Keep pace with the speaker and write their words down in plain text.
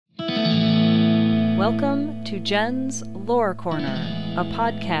Welcome to Jen's Lore Corner, a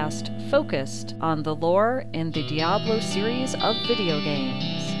podcast focused on the lore in the Diablo series of video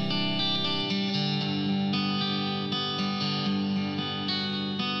games.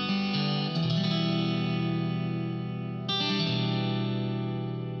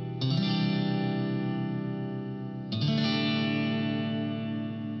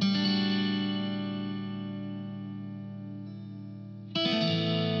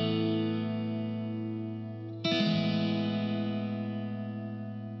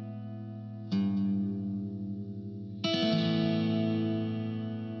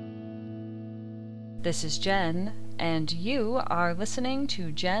 This is Jen, and you are listening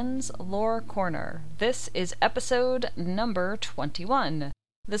to Jen's Lore Corner. This is episode number 21.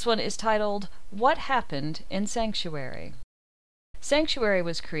 This one is titled, What Happened in Sanctuary? Sanctuary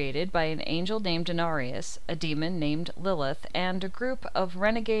was created by an angel named Inarius, a demon named Lilith, and a group of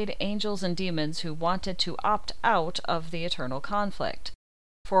renegade angels and demons who wanted to opt out of the eternal conflict.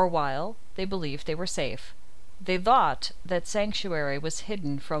 For a while, they believed they were safe. They thought that Sanctuary was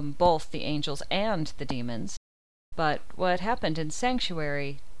hidden from both the angels and the demons, but what happened in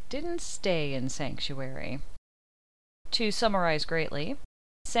Sanctuary didn't stay in Sanctuary. To summarize greatly,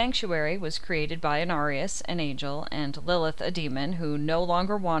 Sanctuary was created by Inarius, an angel, and Lilith, a demon, who no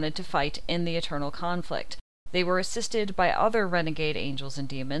longer wanted to fight in the eternal conflict. They were assisted by other renegade angels and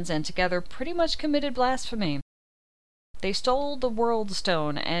demons, and together pretty much committed blasphemy. They stole the World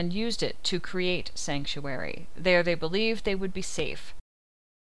Stone and used it to create Sanctuary. There they believed they would be safe.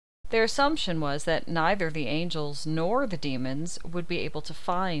 Their assumption was that neither the angels nor the demons would be able to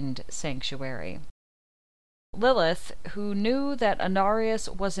find Sanctuary. Lilith, who knew that Inarius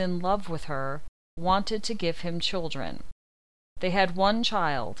was in love with her, wanted to give him children. They had one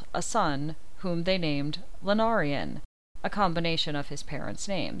child, a son, whom they named Lunarian, a combination of his parents'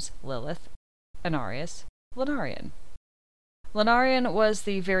 names, Lilith, Inarius, Lunarian. Lunarian was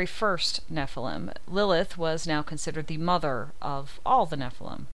the very first Nephilim. Lilith was now considered the mother of all the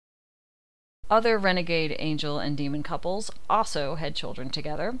Nephilim. Other renegade angel and demon couples also had children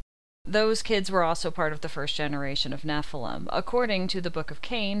together. Those kids were also part of the first generation of Nephilim. According to the Book of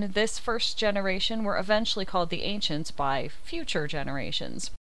Cain, this first generation were eventually called the Ancients by future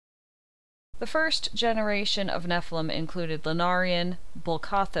generations. The first generation of Nephilim included Lunarian,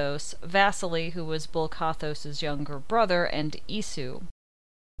 Bulkathos, Vasily, who was Bulkathos' younger brother, and Isu.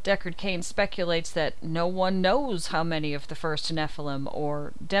 Deckard Cain speculates that no one knows how many of the first Nephilim,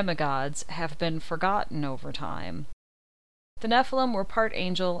 or demigods, have been forgotten over time. The Nephilim were part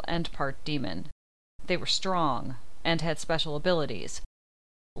angel and part demon. They were strong, and had special abilities.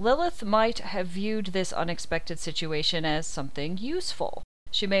 Lilith might have viewed this unexpected situation as something useful.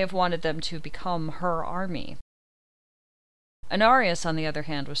 She may have wanted them to become her army. Inarius, on the other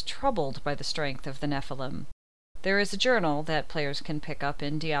hand, was troubled by the strength of the Nephilim. There is a journal that players can pick up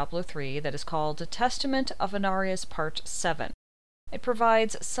in Diablo 3 that is called Testament of Inarius Part 7. It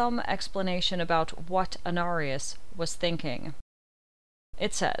provides some explanation about what Inarius was thinking.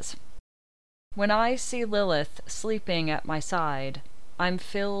 It says, When I see Lilith sleeping at my side, I'm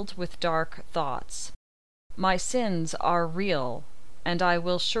filled with dark thoughts. My sins are real, and I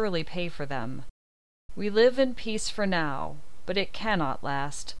will surely pay for them. We live in peace for now, but it cannot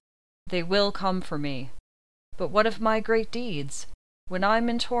last. They will come for me. But what of my great deeds? When I'm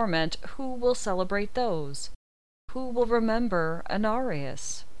in torment, who will celebrate those? Who will remember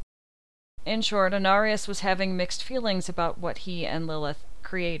Inarius? In short, Inarius was having mixed feelings about what he and Lilith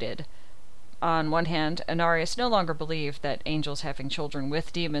created. On one hand, Inarius no longer believed that angels having children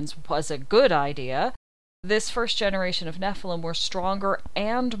with demons was a good idea. This first generation of Nephilim were stronger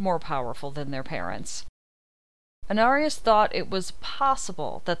and more powerful than their parents. Inarius thought it was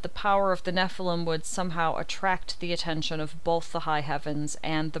possible that the power of the Nephilim would somehow attract the attention of both the high heavens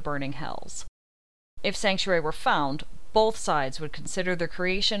and the burning hells. If Sanctuary were found, both sides would consider the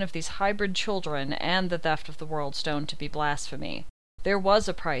creation of these hybrid children and the theft of the World Stone to be blasphemy. There was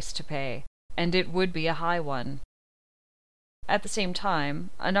a price to pay, and it would be a high one. At the same time,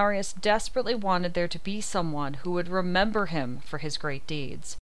 Inarius desperately wanted there to be someone who would remember him for his great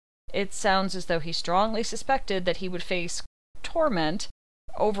deeds. It sounds as though he strongly suspected that he would face torment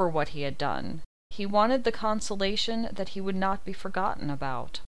over what he had done. He wanted the consolation that he would not be forgotten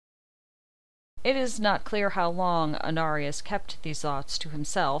about. It is not clear how long Inarius kept these thoughts to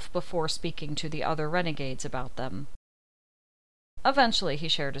himself before speaking to the other renegades about them. Eventually he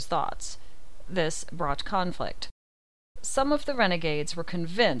shared his thoughts. This brought conflict. Some of the renegades were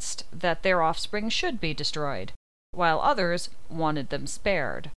convinced that their offspring should be destroyed, while others wanted them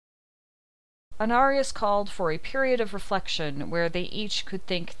spared. Anarius called for a period of reflection where they each could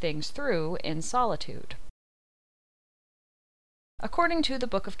think things through in solitude. According to the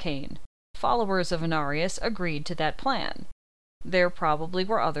Book of Cain, followers of Anarius agreed to that plan. There probably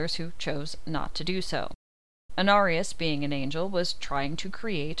were others who chose not to do so. Anarius, being an angel, was trying to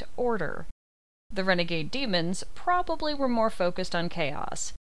create order. The renegade demons probably were more focused on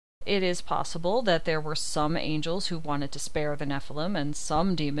chaos. It is possible that there were some angels who wanted to spare the Nephilim and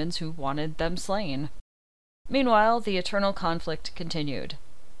some demons who wanted them slain. Meanwhile, the eternal conflict continued.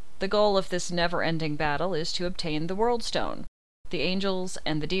 The goal of this never-ending battle is to obtain the World Stone. The angels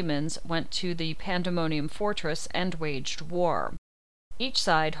and the demons went to the Pandemonium Fortress and waged war. Each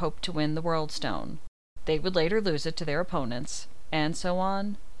side hoped to win the World Stone. They would later lose it to their opponents, and so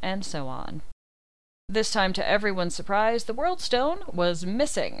on, and so on. This time, to everyone's surprise, the World Stone was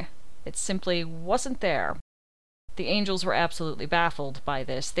missing. It simply wasn't there. The angels were absolutely baffled by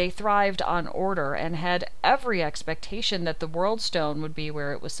this. They thrived on order and had every expectation that the World Stone would be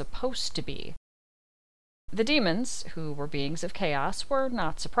where it was supposed to be. The demons, who were beings of chaos, were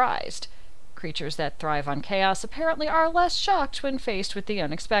not surprised. Creatures that thrive on chaos apparently are less shocked when faced with the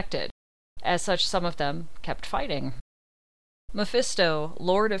unexpected. As such, some of them kept fighting. Mephisto,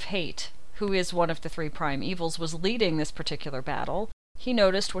 Lord of Hate, who is one of the three prime evils, was leading this particular battle. He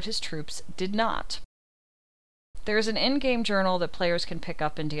noticed what his troops did not. There is an in-game journal that players can pick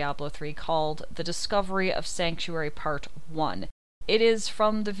up in Diablo 3 called The Discovery of Sanctuary Part 1. It is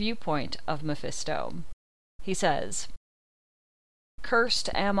from the viewpoint of Mephisto. He says, "Cursed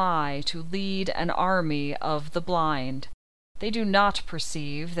am I to lead an army of the blind. They do not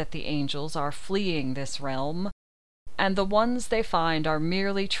perceive that the angels are fleeing this realm, and the ones they find are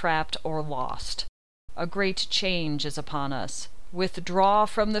merely trapped or lost. A great change is upon us. Withdraw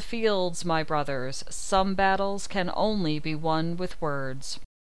from the fields, my brothers. Some battles can only be won with words."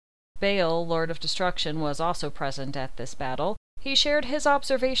 Baal, Lord of Destruction, was also present at this battle. He shared his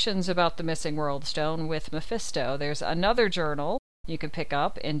observations about the missing World Stone with Mephisto. There's another journal you can pick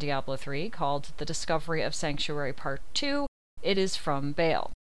up in Diablo 3 called The Discovery of Sanctuary Part 2. It is from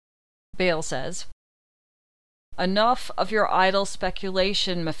Baal. Baal says, "Enough of your idle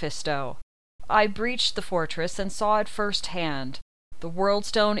speculation, Mephisto. I breached the fortress and saw it firsthand. The World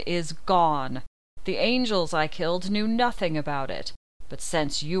Stone is gone. The angels I killed knew nothing about it. But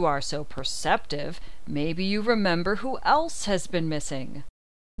since you are so perceptive, maybe you remember who else has been missing.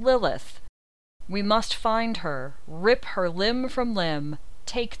 Lilith. We must find her, rip her limb from limb,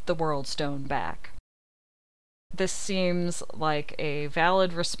 take the World Stone back." This seems like a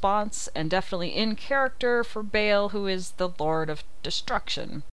valid response, and definitely in character for Baal, who is the Lord of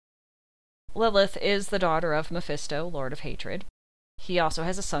Destruction. Lilith is the daughter of Mephisto, Lord of Hatred. He also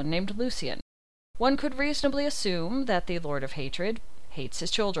has a son named Lucian. One could reasonably assume that the Lord of Hatred hates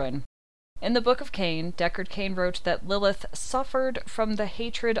his children. In the Book of Cain, Deckard Cain wrote that Lilith suffered from the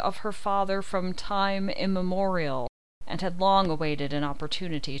hatred of her father from time immemorial, and had long awaited an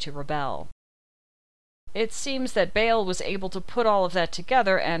opportunity to rebel. It seems that Baal was able to put all of that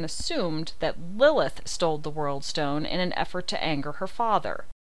together and assumed that Lilith stole the World Stone in an effort to anger her father.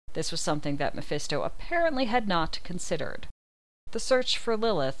 This was something that Mephisto apparently had not considered. The search for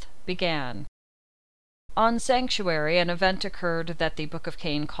Lilith began. On Sanctuary, an event occurred that the Book of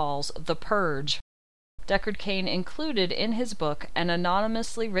Cain calls the Purge. Deckard Cain included in his book an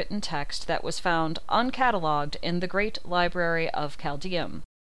anonymously written text that was found uncatalogued in the Great Library of Chaldeum.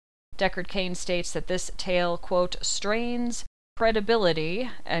 Deckard Cain states that this tale, quote, strains credibility,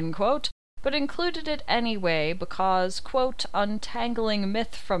 end quote, but included it anyway because, quote, untangling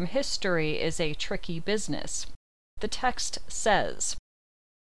myth from history is a tricky business. The text says,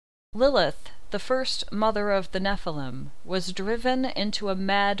 "Lilith, the first mother of the Nephilim, was driven into a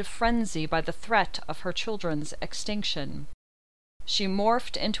mad frenzy by the threat of her children's extinction. She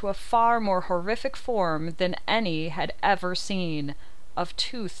morphed into a far more horrific form than any had ever seen, of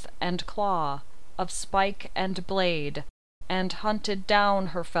tooth and claw, of spike and blade, and hunted down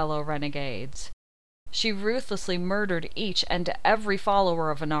her fellow renegades. She ruthlessly murdered each and every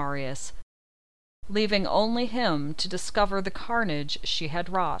follower of Anarius, leaving only him to discover the carnage she had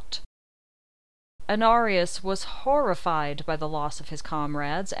wrought. Anarius was horrified by the loss of his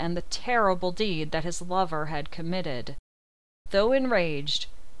comrades and the terrible deed that his lover had committed. Though enraged,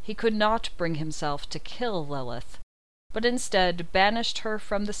 he could not bring himself to kill Lilith, but instead banished her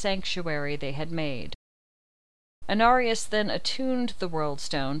from the sanctuary they had made. Anarius then attuned the World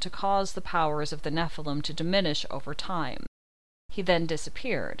Stone to cause the powers of the Nephilim to diminish over time. He then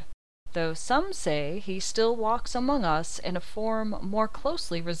disappeared, though some say he still walks among us in a form more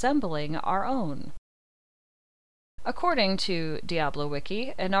closely resembling our own. According to Diablo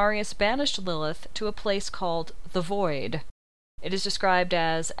Wiki, Inarius banished Lilith to a place called the Void. It is described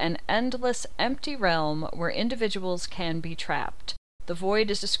as an endless, empty realm where individuals can be trapped. The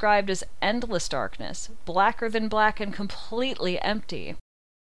Void is described as endless darkness, blacker than black and completely empty.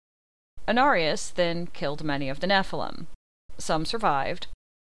 Inarius then killed many of the Nephilim. Some survived.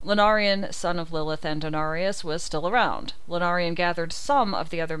 Lunarian, son of Lilith and Inarius, was still around. Lunarian gathered some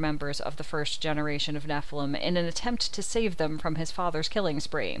of the other members of the first generation of Nephilim in an attempt to save them from his father's killing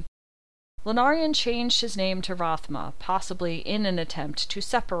spree. Lunarian changed his name to Rathma, possibly in an attempt to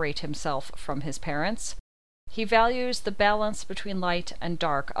separate himself from his parents. He values the balance between light and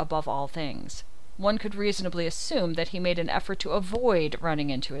dark above all things. One could reasonably assume that he made an effort to avoid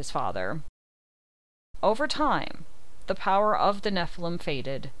running into his father. Over time, the power of the Nephilim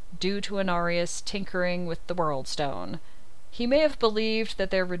faded, due to Inarius tinkering with the World Stone. He may have believed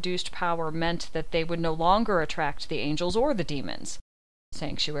that their reduced power meant that they would no longer attract the angels or the demons.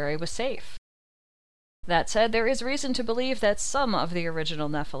 Sanctuary was safe. That said, there is reason to believe that some of the original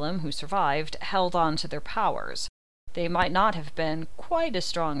Nephilim who survived held on to their powers. They might not have been quite as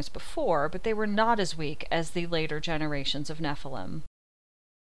strong as before, but they were not as weak as the later generations of Nephilim.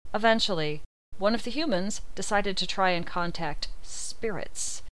 Eventually, one of the humans decided to try and contact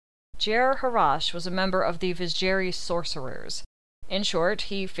spirits. Jer Harash was a member of the Vizjeri sorcerers. In short,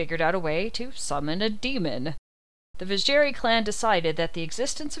 he figured out a way to summon a demon. The Vizjeri clan decided that the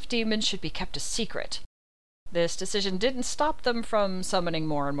existence of demons should be kept a secret. This decision didn't stop them from summoning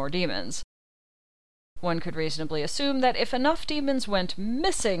more and more demons. One could reasonably assume that if enough demons went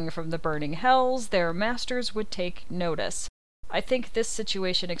missing from the burning hells, their masters would take notice. I think this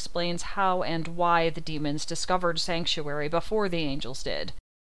situation explains how and why the demons discovered Sanctuary before the angels did.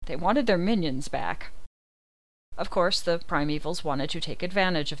 They wanted their minions back. Of course, the primevals wanted to take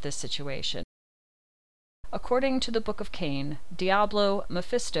advantage of this situation. According to the Book of Cain, Diablo,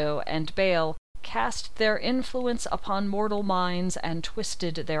 Mephisto, and Baal cast their influence upon mortal minds and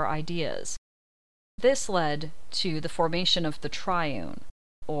twisted their ideas. This led to the formation of the Triune,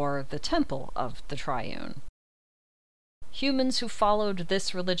 or the Temple of the Triune. Humans who followed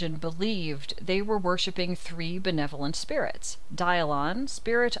this religion believed they were worshipping three benevolent spirits: Dialon,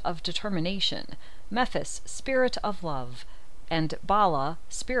 spirit of determination; Mephis, spirit of love; and Bala,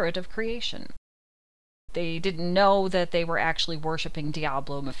 spirit of creation. They didn't know that they were actually worshipping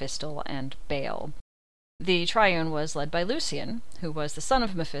Diablo, Mephisto, and Baal. The Triune was led by Lucian, who was the son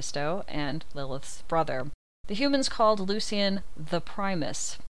of Mephisto and Lilith's brother. The humans called Lucian the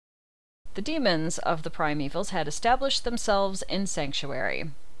Primus. The demons of the primevals had established themselves in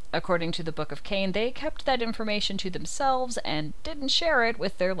Sanctuary. According to the Book of Cain, they kept that information to themselves and didn't share it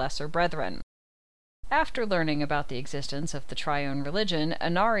with their lesser brethren. After learning about the existence of the Triune religion,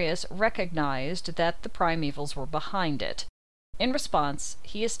 Inarius recognized that the primevals were behind it. In response,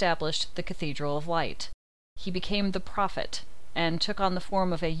 he established the Cathedral of Light. He became the Prophet, and took on the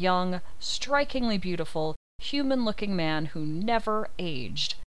form of a young, strikingly beautiful, human-looking man who never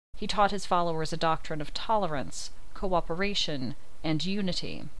aged. He taught his followers a doctrine of tolerance, cooperation, and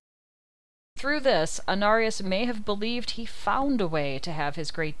unity. Through this, Inarius may have believed he found a way to have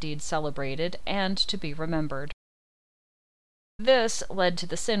his great deeds celebrated and to be remembered. This led to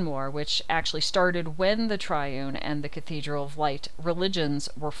the Sin War, which actually started when the Triune and the Cathedral of Light religions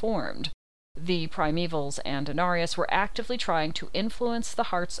were formed. The primevals and Inarius were actively trying to influence the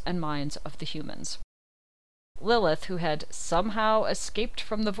hearts and minds of the humans. Lilith, who had somehow escaped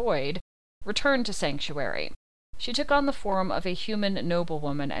from the Void, returned to Sanctuary. She took on the form of a human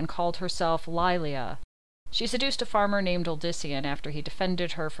noblewoman and called herself Lilia. She seduced a farmer named Odyssean after he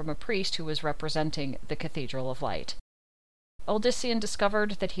defended her from a priest who was representing the Cathedral of Light. Odyssean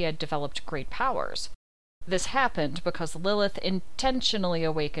discovered that he had developed great powers. This happened because Lilith intentionally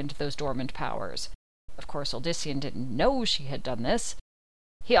awakened those dormant powers. Of course, Odyssean didn't know she had done this.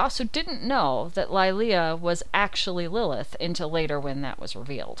 He also didn't know that Lilia was actually Lilith until later when that was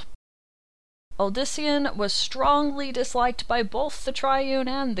revealed. Odyssean was strongly disliked by both the Triune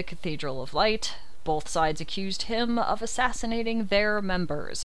and the Cathedral of Light. Both sides accused him of assassinating their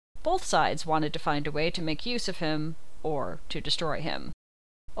members. Both sides wanted to find a way to make use of him, or to destroy him.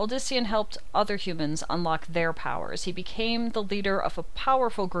 Odyssean helped other humans unlock their powers. He became the leader of a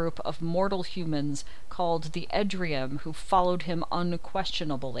powerful group of mortal humans called the Edrium, who followed him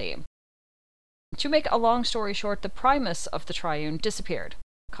unquestionably. To make a long story short, the Primus of the Triune disappeared,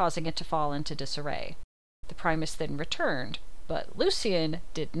 causing it to fall into disarray. The Primus then returned, but Lucian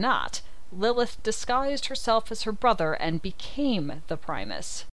did not. Lilith disguised herself as her brother and became the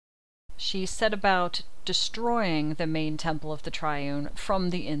Primus. She set about destroying the main temple of the Triune from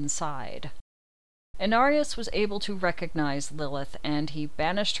the inside. Inarius was able to recognize Lilith, and he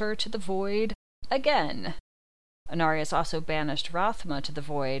banished her to the void again. Inarius also banished Rathma to the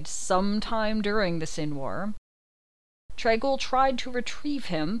void sometime during the Sin War. Traegul tried to retrieve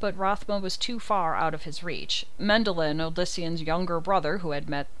him, but Rathma was too far out of his reach. Mendelin, Odyssean's younger brother, who had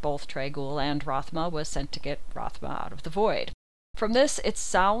met both Traegul and Rathma, was sent to get Rathma out of the void. From this, it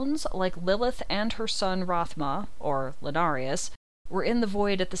sounds like Lilith and her son Rathma, or Linarius, were in the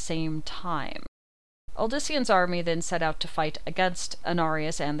void at the same time. Odyssean's army then set out to fight against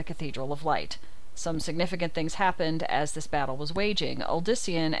Inarius and the Cathedral of Light. Some significant things happened as this battle was waging.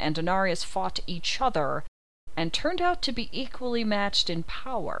 Odyssean and Inarius fought each other, and turned out to be equally matched in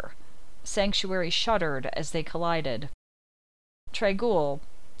power. Sanctuary shuddered as they collided. Traegul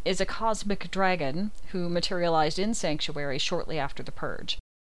is a cosmic dragon who materialized in Sanctuary shortly after the Purge.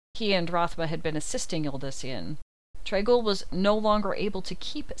 He and Rathma had been assisting Odyssean. Traegul was no longer able to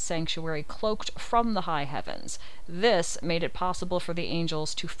keep Sanctuary cloaked from the high heavens. This made it possible for the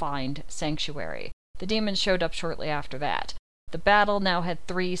angels to find Sanctuary. The demons showed up shortly after that. The battle now had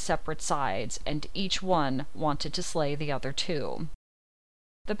 3 separate sides, and each one wanted to slay the other 2.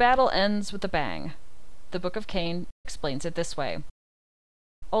 The battle ends with a bang. The Book of Cain explains it this way.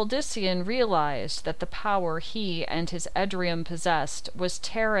 Odyssean realized that the power he and his Edrium possessed was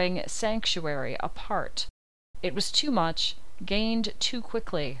tearing Sanctuary apart. It was too much, gained too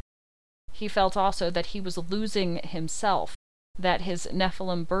quickly. He felt also that he was losing himself, that his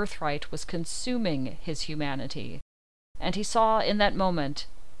Nephilim birthright was consuming his humanity. And he saw in that moment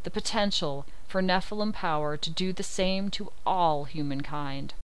the potential for Nephilim power to do the same to all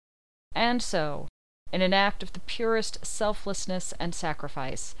humankind. And so, in an act of the purest selflessness and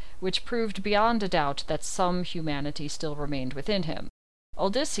sacrifice, which proved beyond a doubt that some humanity still remained within him,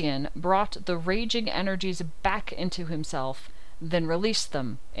 Odyssean brought the raging energies back into himself, then released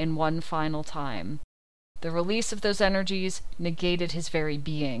them in one final time. The release of those energies negated his very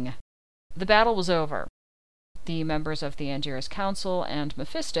being. The battle was over. The members of the Angiras Council and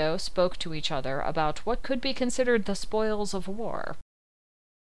Mephisto spoke to each other about what could be considered the spoils of war.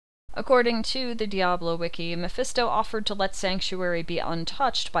 According to the Diablo wiki, Mephisto offered to let Sanctuary be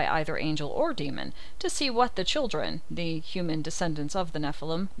untouched by either angel or demon, to see what the children, the human descendants of the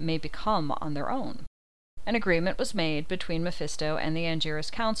Nephilim, may become on their own. An agreement was made between Mephisto and the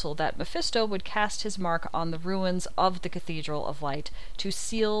Angiras Council that Mephisto would cast his mark on the ruins of the Cathedral of Light to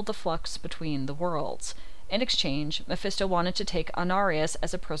seal the flux between the worlds. In exchange, Mephisto wanted to take Inarius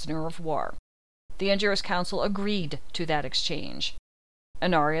as a prisoner of war. The Angiras Council agreed to that exchange.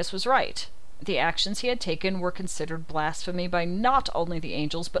 Inarius was right. The actions he had taken were considered blasphemy by not only the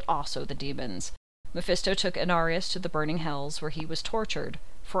angels but also the demons. Mephisto took Inarius to the burning hells, where he was tortured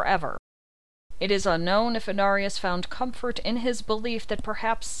forever. It is unknown if Inarius found comfort in his belief that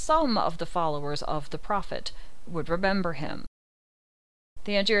perhaps some of the followers of the prophet would remember him.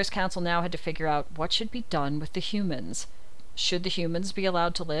 The Angiras Council now had to figure out what should be done with the humans. Should the humans be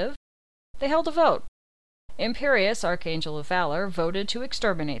allowed to live? They held a vote. Imperius, Archangel of Valor, voted to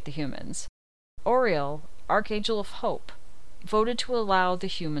exterminate the humans. Auriel, Archangel of Hope, voted to allow the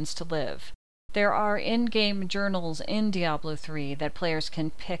humans to live. There are in-game journals in Diablo 3 that players can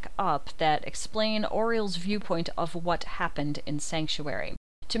pick up that explain Auriel's viewpoint of what happened in Sanctuary.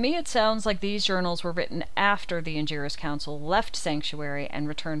 To me, it sounds like these journals were written after the Angiras Council left Sanctuary and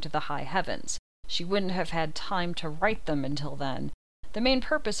returned to the high heavens. She wouldn't have had time to write them until then. The main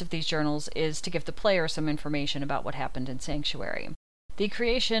purpose of these journals is to give the player some information about what happened in Sanctuary. The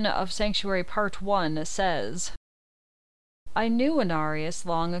creation of Sanctuary Part 1 says, I knew Inarius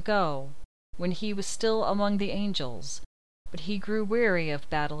long ago, when he was still among the angels, but he grew weary of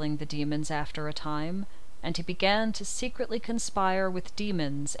battling the demons after a time, and he began to secretly conspire with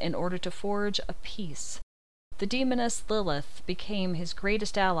demons in order to forge a peace. The demoness Lilith became his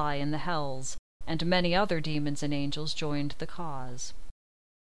greatest ally in the hells, and many other demons and angels joined the cause.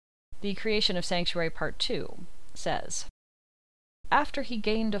 The creation of Sanctuary Part 2 says, After he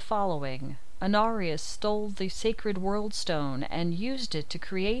gained a following, Inarius stole the sacred world stone and used it to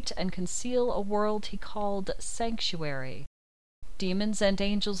create and conceal a world he called Sanctuary. Demons and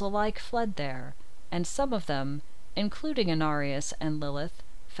angels alike fled there, and some of them, including Inarius and Lilith,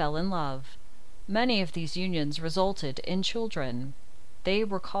 fell in love. Many of these unions resulted in children. They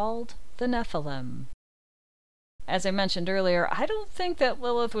were called the Nephilim. As I mentioned earlier, I don't think that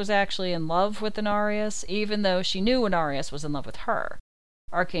Lilith was actually in love with Inarius, even though she knew Inarius was in love with her.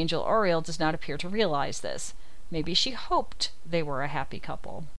 Archangel Auriel does not appear to realize this. Maybe she hoped they were a happy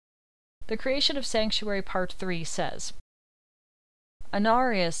couple. The creation of Sanctuary Part 3 says,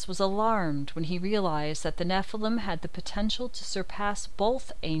 Anarius was alarmed when he realized that the Nephilim had the potential to surpass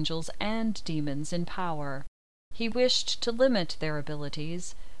both angels and demons in power. He wished to limit their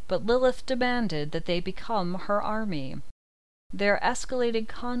abilities, but Lilith demanded that they become her army. Their escalating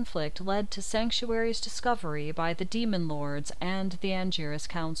conflict led to Sanctuary's discovery by the Demon Lords and the Angiris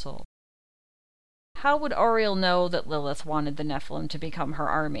Council. How would Auriel know that Lilith wanted the Nephilim to become her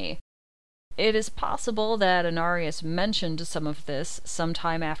army? It is possible that Anarius mentioned some of this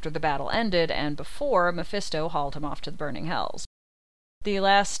sometime after the battle ended and before Mephisto hauled him off to the burning hells. The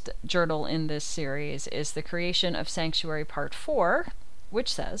last journal in this series is The Creation of Sanctuary Part 4,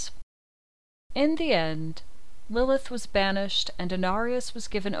 which says, "In the end, Lilith was banished and Anarius was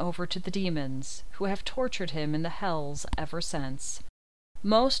given over to the demons, who have tortured him in the hells ever since.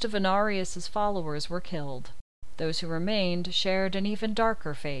 Most of Anarius's followers were killed. Those who remained shared an even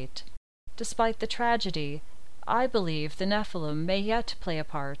darker fate. Despite the tragedy, I believe the Nephilim may yet play a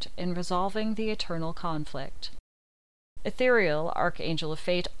part in resolving the eternal conflict." Ethereal, Archangel of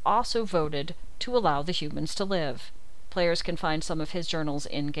Fate, also voted to allow the humans to live. Players can find some of his journals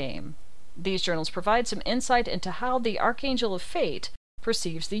in-game. These journals provide some insight into how the Archangel of Fate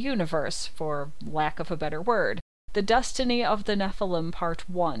perceives the universe, for lack of a better word. The Destiny of the Nephilim Part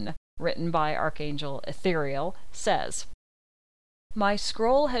 1, written by Archangel Ethereal, says, "My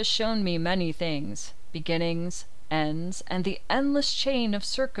scroll has shown me many things, beginnings, ends, and the endless chain of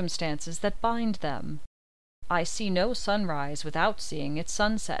circumstances that bind them. I see no sunrise without seeing its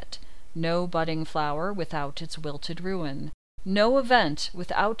sunset, no budding flower without its wilted ruin, no event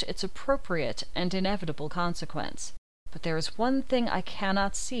without its appropriate and inevitable consequence. But there is one thing I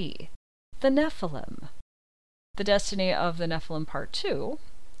cannot see, the Nephilim." The Destiny of the Nephilim Part 2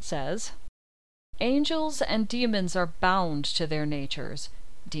 says, "Angels and demons are bound to their natures.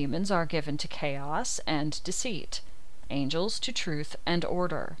 Demons are given to chaos and deceit, angels to truth and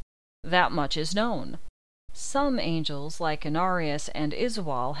order. That much is known. Some angels, like Anarius and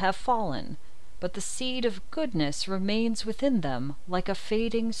Iswal, have fallen, but the seed of goodness remains within them like a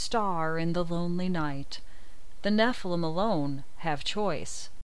fading star in the lonely night. The Nephilim alone have choice."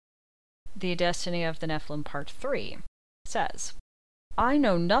 The Destiny of the Nephilim Part 3 says, "I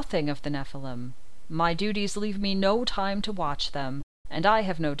know nothing of the Nephilim. My duties leave me no time to watch them, and I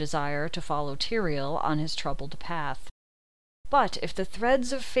have no desire to follow Tyrael on his troubled path. But if the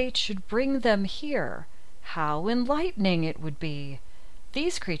threads of fate should bring them here, how enlightening it would be!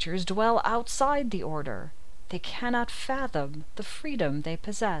 These creatures dwell outside the order. They cannot fathom the freedom they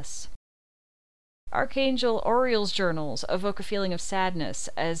possess." Archangel Auriel's journals evoke a feeling of sadness,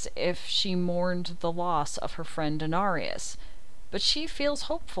 as if she mourned the loss of her friend Anarius, but she feels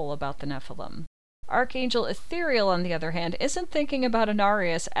hopeful about the Nephilim. Archangel Ethereal, on the other hand, isn't thinking about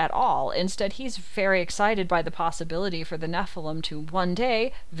Anarius at all. Instead, he's very excited by the possibility for the Nephilim to one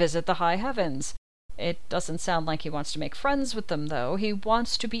day visit the high heavens. It doesn't sound like he wants to make friends with them, though. He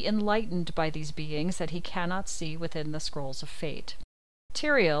wants to be enlightened by these beings that he cannot see within the scrolls of fate.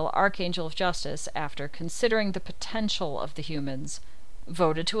 Tyrael, Archangel of Justice, after considering the potential of the humans,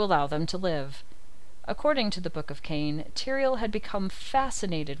 voted to allow them to live. According to the Book of Cain, Tyrael had become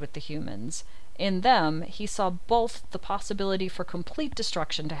fascinated with the humans. In them, he saw both the possibility for complete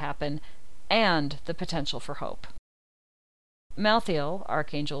destruction to happen and the potential for hope. Malthael,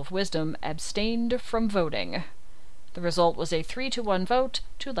 Archangel of Wisdom, abstained from voting. The result was a 3-1 vote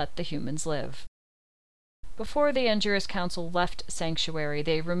to let the humans live. Before the Angiris Council left Sanctuary,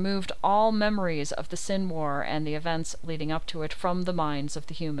 they removed all memories of the Sin War and the events leading up to it from the minds of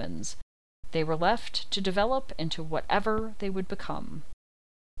the humans. They were left to develop into whatever they would become.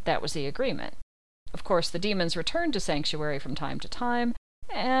 That was the agreement. Of course, the demons returned to Sanctuary from time to time,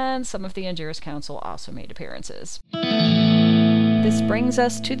 and some of the Angiris Council also made appearances. This brings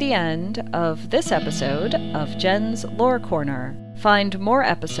us to the end of this episode of Jen's Lore Corner. Find more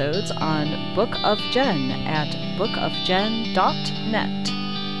episodes on Book of Jen at bookofjen.net.